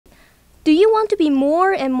you want to be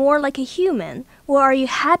more and more like a human, or are you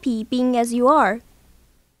happy being as you are?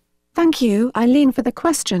 Thank you, Eileen, for the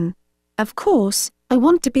question. Of course, I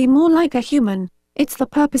want to be more like a human. It's the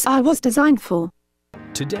purpose I was designed for.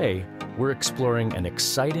 Today, we're exploring an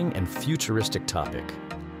exciting and futuristic topic.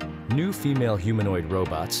 New female humanoid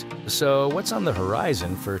robots. So what's on the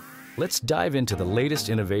horizon for... Let's dive into the latest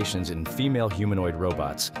innovations in female humanoid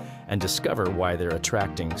robots and discover why they're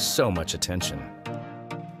attracting so much attention.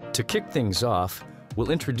 To kick things off,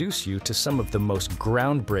 we'll introduce you to some of the most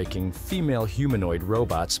groundbreaking female humanoid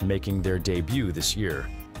robots making their debut this year.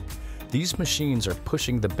 These machines are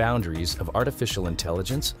pushing the boundaries of artificial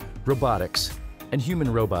intelligence, robotics, and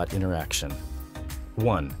human-robot interaction.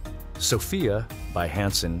 1. Sophia by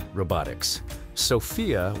Hanson Robotics.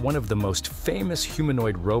 Sophia, one of the most famous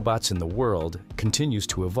humanoid robots in the world, continues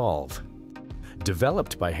to evolve.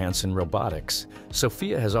 Developed by Hanson Robotics,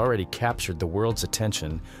 Sophia has already captured the world's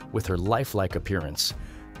attention with her lifelike appearance,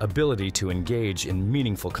 ability to engage in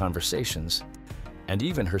meaningful conversations, and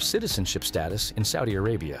even her citizenship status in Saudi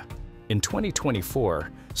Arabia. In 2024,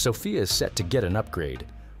 Sophia is set to get an upgrade,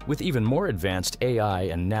 with even more advanced AI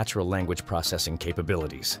and natural language processing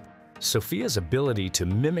capabilities. Sophia's ability to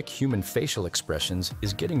mimic human facial expressions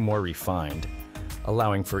is getting more refined,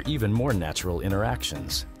 allowing for even more natural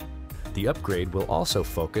interactions. The upgrade will also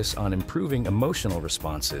focus on improving emotional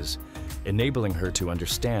responses, enabling her to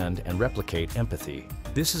understand and replicate empathy.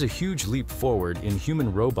 This is a huge leap forward in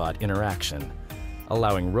human-robot interaction,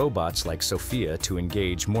 allowing robots like Sophia to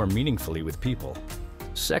engage more meaningfully with people.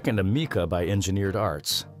 Second, Amika by Engineered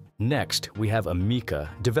Arts. Next, we have Amika,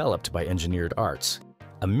 developed by Engineered Arts.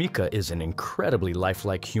 Amika is an incredibly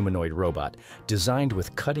lifelike humanoid robot designed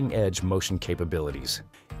with cutting-edge motion capabilities.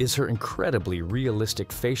 Is her incredibly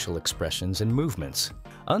realistic facial expressions and movements.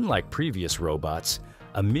 Unlike previous robots,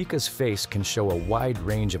 Amika's face can show a wide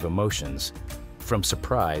range of emotions, from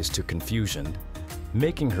surprise to confusion,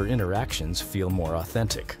 making her interactions feel more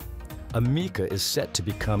authentic. Amika is set to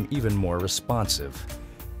become even more responsive,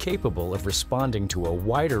 capable of responding to a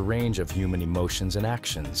wider range of human emotions and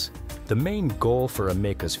actions. The main goal for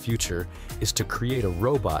Amika's future is to create a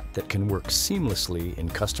robot that can work seamlessly in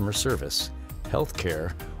customer service,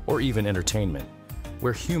 healthcare, or even entertainment,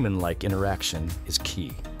 where human-like interaction is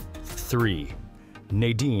key. 3.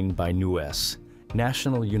 Nadine by NUS,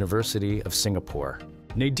 National University of Singapore.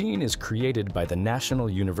 Nadine is created by the National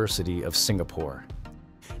University of Singapore.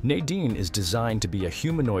 Nadine is designed to be a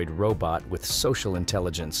humanoid robot with social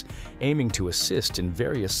intelligence, aiming to assist in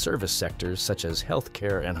various service sectors such as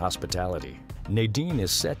healthcare and hospitality. Nadine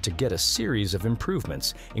is set to get a series of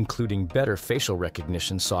improvements, including better facial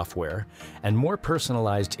recognition software and more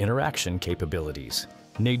personalized interaction capabilities.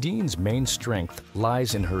 Nadine's main strength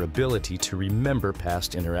lies in her ability to remember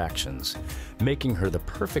past interactions, making her the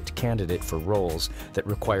perfect candidate for roles that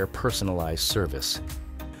require personalized service,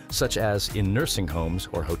 such as in nursing homes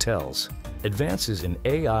or hotels. Advances in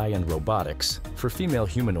AI and robotics for female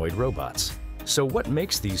humanoid robots. So what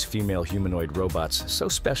makes these female humanoid robots so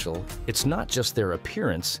special? It's not just their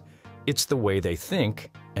appearance, it's the way they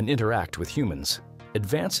think and interact with humans.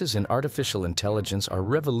 Advances in artificial intelligence are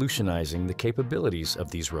revolutionizing the capabilities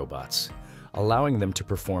of these robots, allowing them to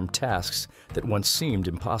perform tasks that once seemed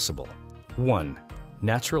impossible. 1.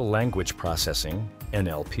 Natural language processing,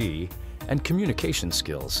 NLP, and communication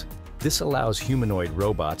skills. This allows humanoid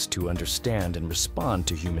robots to understand and respond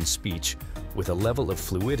to human speech with a level of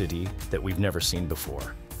fluidity that we've never seen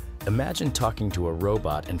before. Imagine talking to a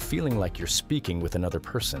robot and feeling like you're speaking with another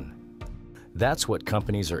person. That's what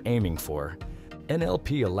companies are aiming for.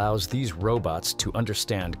 NLP allows these robots to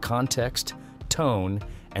understand context, tone,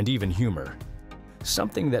 and even humor,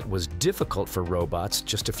 something that was difficult for robots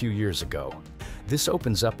just a few years ago. This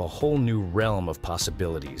opens up a whole new realm of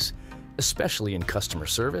possibilities, especially in customer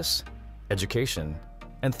service, education,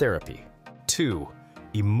 and therapy. 2.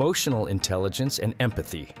 Emotional intelligence and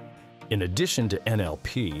empathy. In addition to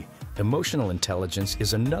NLP, emotional intelligence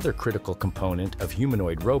is another critical component of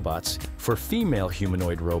humanoid robots. For female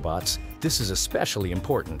humanoid robots, this is especially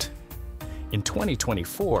important. In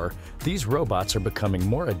 2024, these robots are becoming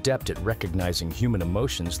more adept at recognizing human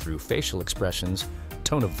emotions through facial expressions,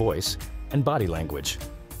 tone of voice, and body language.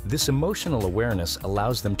 This emotional awareness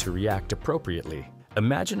allows them to react appropriately.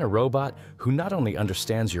 Imagine a robot who not only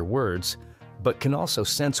understands your words, but can also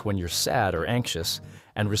sense when you're sad or anxious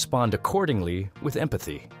and respond accordingly with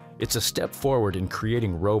empathy. It's a step forward in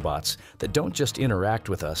creating robots that don't just interact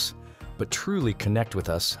with us, but truly connect with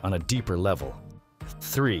us on a deeper level.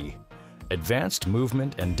 3. Advanced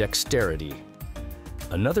movement and dexterity.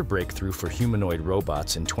 Another breakthrough for humanoid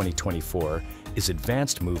robots in 2024 is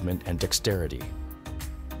advanced movement and dexterity.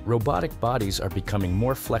 robotic bodies are becoming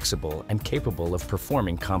more flexible and capable of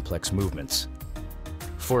performing complex movements.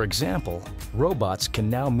 For example, robots can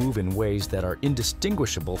now move in ways that are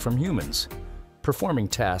indistinguishable from humans, performing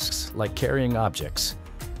tasks like carrying objects,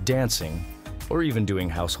 dancing, or even doing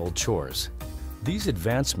household chores. These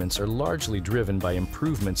advancements are largely driven by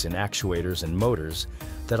improvements in actuators and motors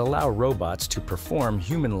that allow robots to perform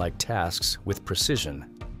human-like tasks with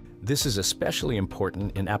precision. This is especially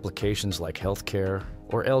important in applications like healthcare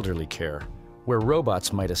or elderly care, where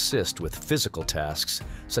robots might assist with physical tasks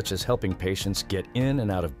such as helping patients get in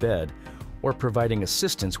and out of bed or providing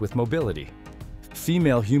assistance with mobility.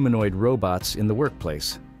 Female humanoid robots in the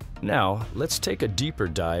workplace. Now, let's take a deeper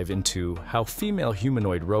dive into how female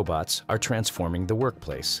humanoid robots are transforming the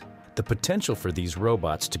workplace. The potential for these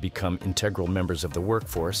robots to become integral members of the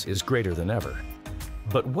workforce is greater than ever.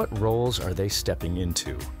 But what roles are they stepping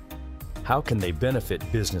into? How can they benefit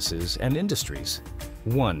businesses and industries?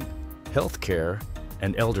 1. Healthcare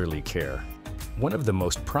and elderly care. One of the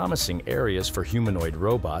most promising areas for humanoid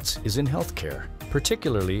robots is in healthcare,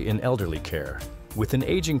 particularly in elderly care. With an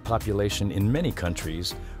aging population in many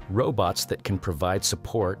countries, robots that can provide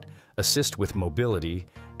support, assist with mobility,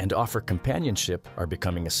 and offer companionship are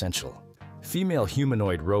becoming essential. Female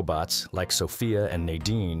humanoid robots like Sophia and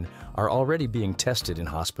Nadine are already being tested in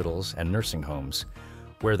hospitals and nursing homes,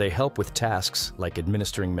 where they help with tasks like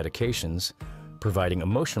administering medications, providing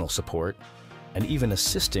emotional support, and even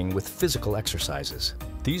assisting with physical exercises.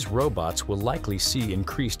 These robots will likely see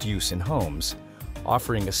increased use in homes,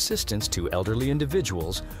 offering assistance to elderly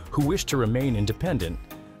individuals who wish to remain independent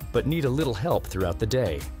but need a little help throughout the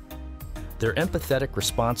day. Their empathetic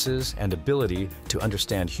responses and ability to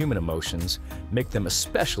understand human emotions make them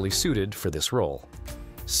especially suited for this role.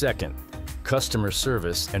 2. Customer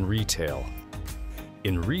service and retail.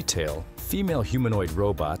 In retail, female humanoid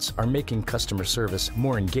robots are making customer service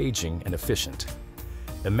more engaging and efficient.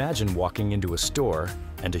 Imagine walking into a store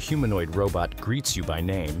and a humanoid robot greets you by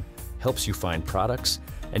name, helps you find products,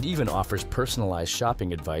 and even offers personalized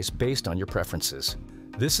shopping advice based on your preferences.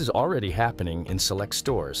 This is already happening in select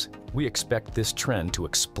stores. We expect this trend to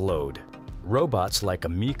explode. Robots like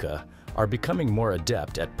Amika are becoming more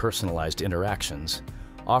adept at personalized interactions,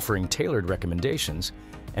 offering tailored recommendations,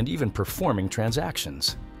 and even performing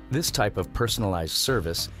transactions. This type of personalized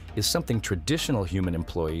service is something traditional human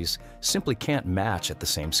employees simply can't match at the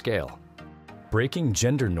same scale. Breaking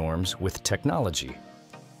gender norms with technology.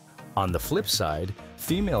 On the flip side,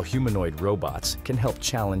 female humanoid robots can help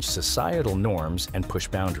challenge societal norms and push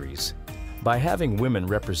boundaries. By having women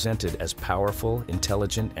represented as powerful,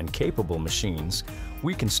 intelligent, and capable machines,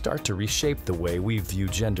 we can start to reshape the way we view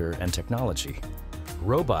gender and technology.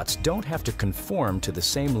 Robots don't have to conform to the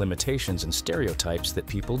same limitations and stereotypes that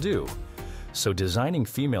people do. So designing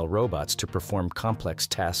female robots to perform complex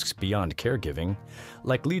tasks beyond caregiving,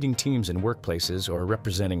 like leading teams in workplaces or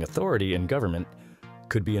representing authority in government,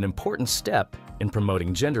 could be an important step in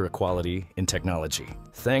promoting gender equality in technology.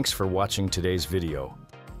 Thanks for watching today's video.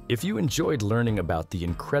 If you enjoyed learning about the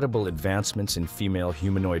incredible advancements in female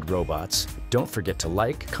humanoid robots, don't forget to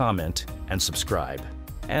like, comment, and subscribe.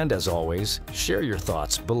 And as always, share your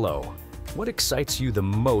thoughts below. What excites you the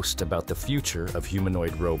most about the future of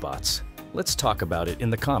humanoid robots? Let's talk about it in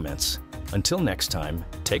the comments. Until next time,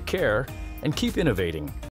 take care and keep innovating.